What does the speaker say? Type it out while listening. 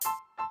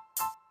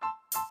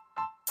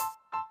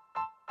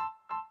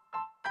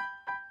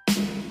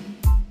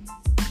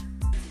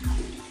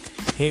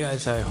Hey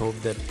guys, I hope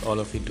that all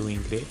of you doing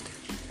great.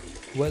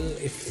 Well,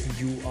 if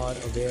you are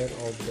aware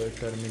of the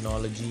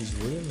terminologies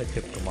within the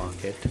crypto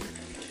market,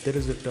 there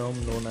is a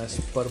term known as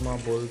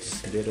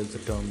Permabulls, there is a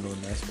term known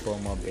as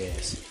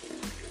Permabears.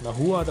 Now,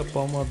 who are the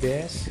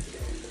Permabears?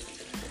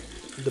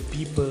 The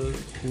people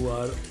who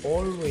are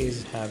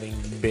always having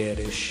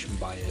bearish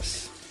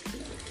bias.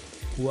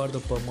 Who are the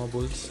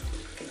Permabulls?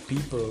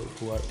 People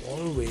who are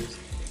always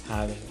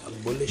having a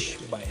bullish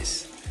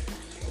bias.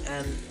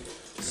 And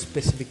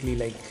specifically,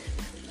 like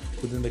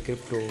within the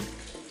crypto,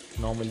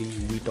 normally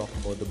we talk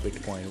about the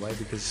Bitcoin. Why?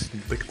 Because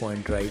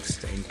Bitcoin drives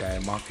the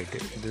entire market.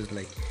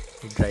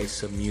 It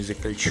drives a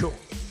musical show.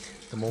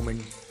 The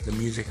moment the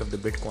music of the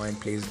Bitcoin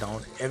plays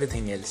down,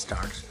 everything else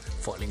starts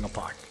falling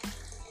apart.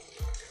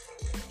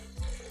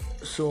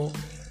 So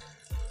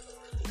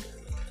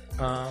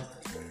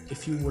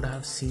if you would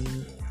have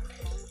seen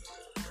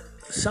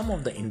some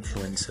of the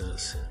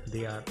influencers,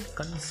 they are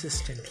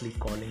consistently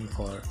calling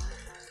for,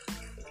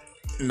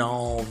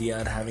 now we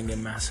are having a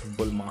massive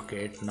bull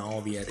market, now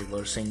we are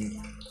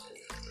reversing,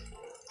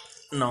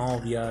 now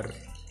we are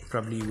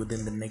probably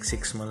within the next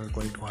 6 months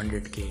going to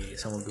 100k.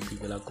 Some of the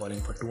people are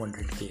calling for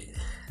 200k.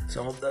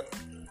 Some of the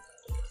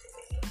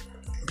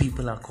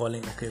people are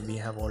calling, okay, we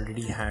have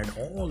already had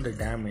all the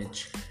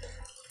damage,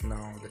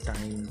 now the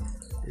time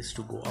is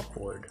to go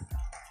upward.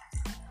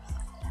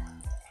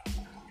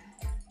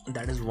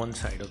 That is one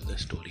side of the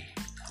story.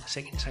 The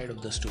second side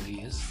of the story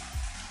is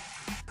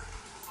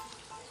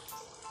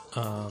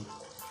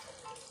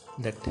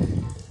that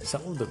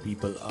some of the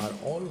people are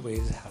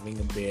always having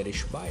a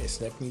bearish bias.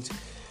 That means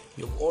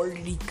you've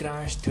already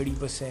crashed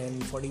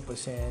 30%,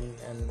 40%,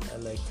 and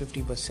like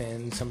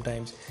 50%.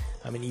 Sometimes,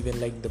 even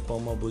like the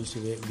Permabulls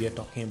we are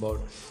talking about,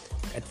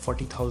 at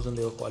 40,000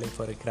 they were calling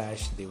for a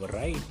crash. They were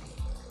right.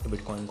 The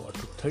Bitcoin got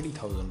to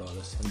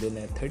 $30,000, and then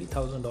at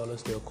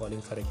 $30,000 they were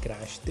calling for a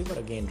crash. They were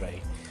again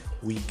right.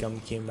 We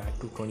came back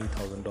to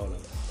 $20,000.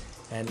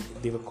 And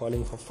they were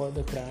calling for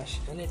further crash,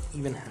 and it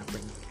even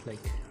happened.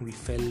 Like, we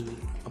fell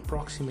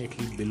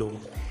approximately below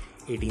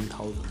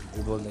 18,000.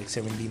 It was like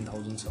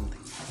 17,000 something,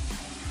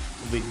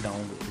 big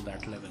down to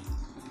that level.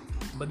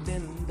 But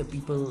then the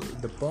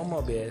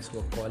Permabears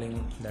were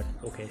calling that,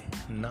 okay,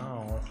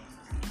 now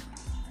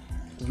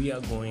we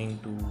are going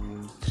to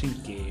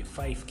 3k,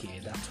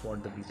 5k. That's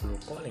what the people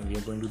were calling. We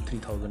are going to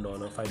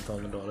 $3,000,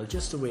 $5,000.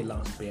 Just the way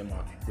last bear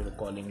market, they were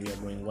calling, we are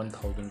going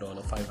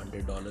 $1,000,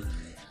 $500.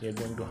 We are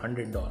going to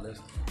 $100.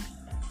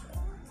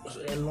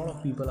 So a lot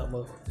of people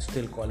are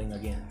still calling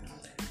again.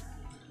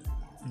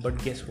 But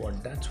guess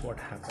what? That's what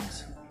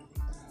happens.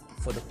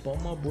 For the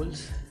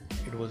Permabulls,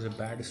 it was a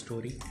bad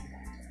story.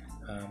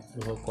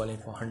 We were calling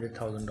for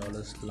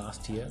 $100,000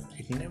 last year.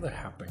 It never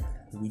happened.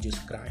 We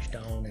just crashed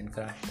down and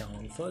crashed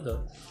down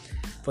further.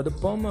 For the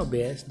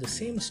Permabears, the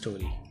same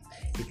story.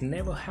 It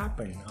never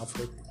happened.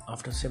 After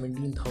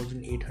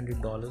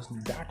 $17,800,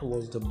 that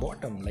was the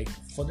bottom. Like,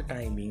 for the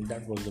time being,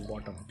 that was the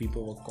bottom.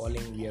 People were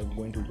calling, we are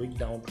going to wick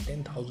down to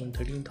 10,000,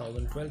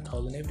 13,000,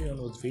 12,000. Everyone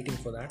was waiting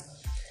for that.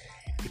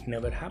 It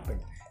never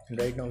happened. And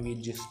right now we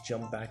just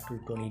jumped back to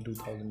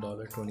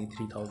 $22,000,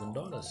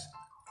 $23,000.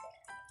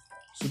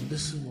 So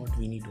this is what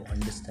we need to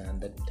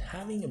understand, that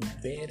having a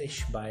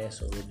bearish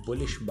bias or a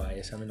bullish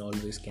bias,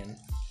 always can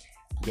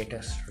get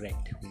us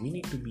wrecked. We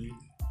need to be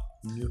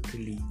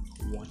neutrally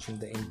watching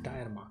the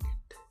entire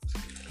market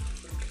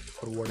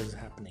for what is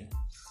happening.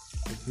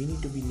 We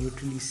need to be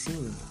neutrally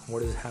seeing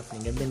what is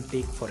happening and then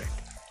take for it.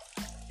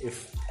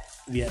 If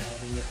we are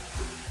having a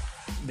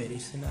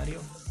bearish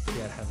scenario,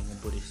 we are having a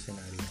bullish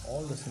scenario.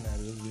 All the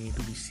scenarios we need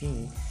to be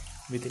seeing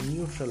with a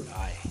neutral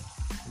eye.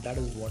 That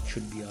is what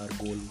should be our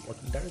goal.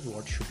 That is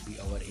what should be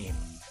our aim.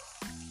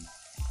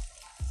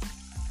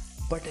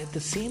 But at the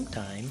same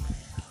time,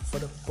 for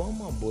the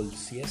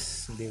Permabulls,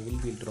 yes, they will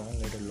be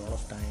wrong at a lot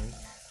of time,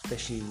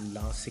 especially in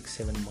the last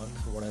 6-7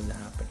 months, what has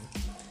happened.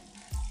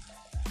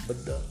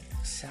 But the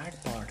sad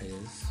part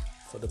is,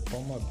 for the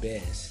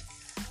Permabears,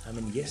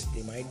 yes,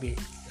 they might be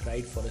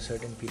right for a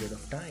certain period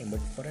of time,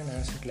 but for an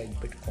asset like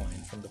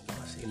Bitcoin from the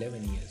past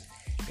 11 years,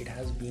 it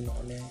has been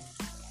on a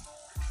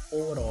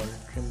overall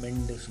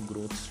tremendous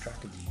growth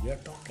strategy. We are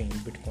talking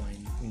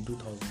Bitcoin in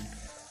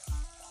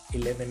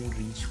 2011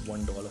 reached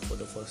 $1 for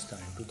the first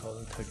time,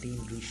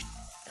 2013 reached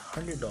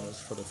 $100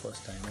 for the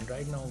first time, and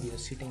right now we are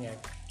sitting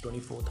at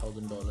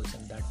 $24,000,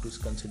 and that is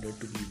considered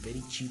to be a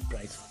very cheap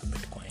price for the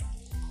Bitcoin.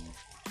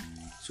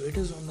 So it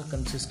is on the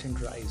consistent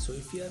rise. So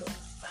if you are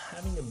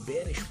having a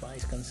bearish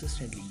bias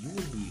consistently, you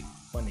will be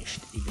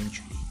punished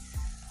eventually.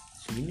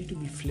 So you need to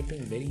be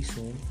flipping very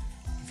soon.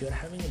 If you are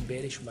having a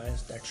bearish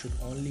bias, that should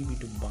only be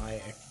to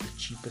buy at the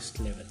cheapest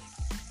level,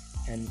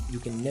 and you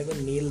can never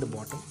nail the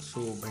bottom,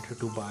 so better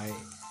to buy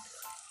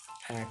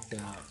at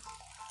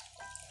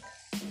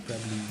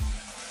probably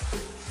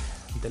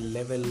the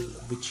level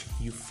which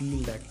you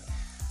feel that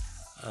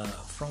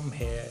from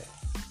here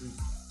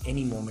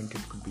any moment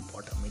it could be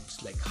bottom.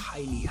 It's like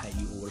highly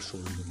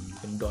oversold, and you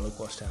can dollar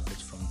cost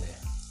average from there.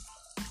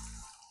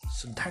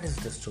 So that is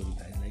the story,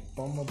 guys. Like,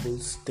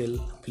 Permabulls still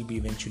will be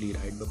eventually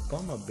right, but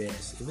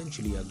Permabears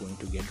eventually are going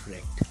to get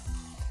wrecked.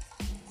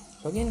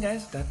 So again,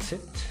 guys, that's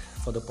it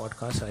for the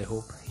podcast. I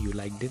hope you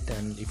liked it,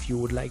 and if you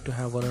would like to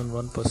have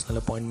one-on-one personal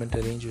appointment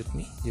arranged with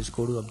me, just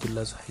go to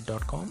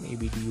abdullahzahid.com,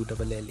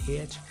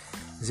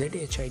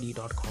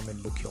 abdullahzahid.com,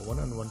 and book your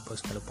one-on-one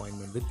personal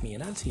appointment with me,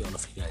 and I'll see all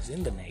of you guys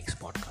in the next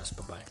podcast.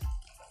 Bye bye.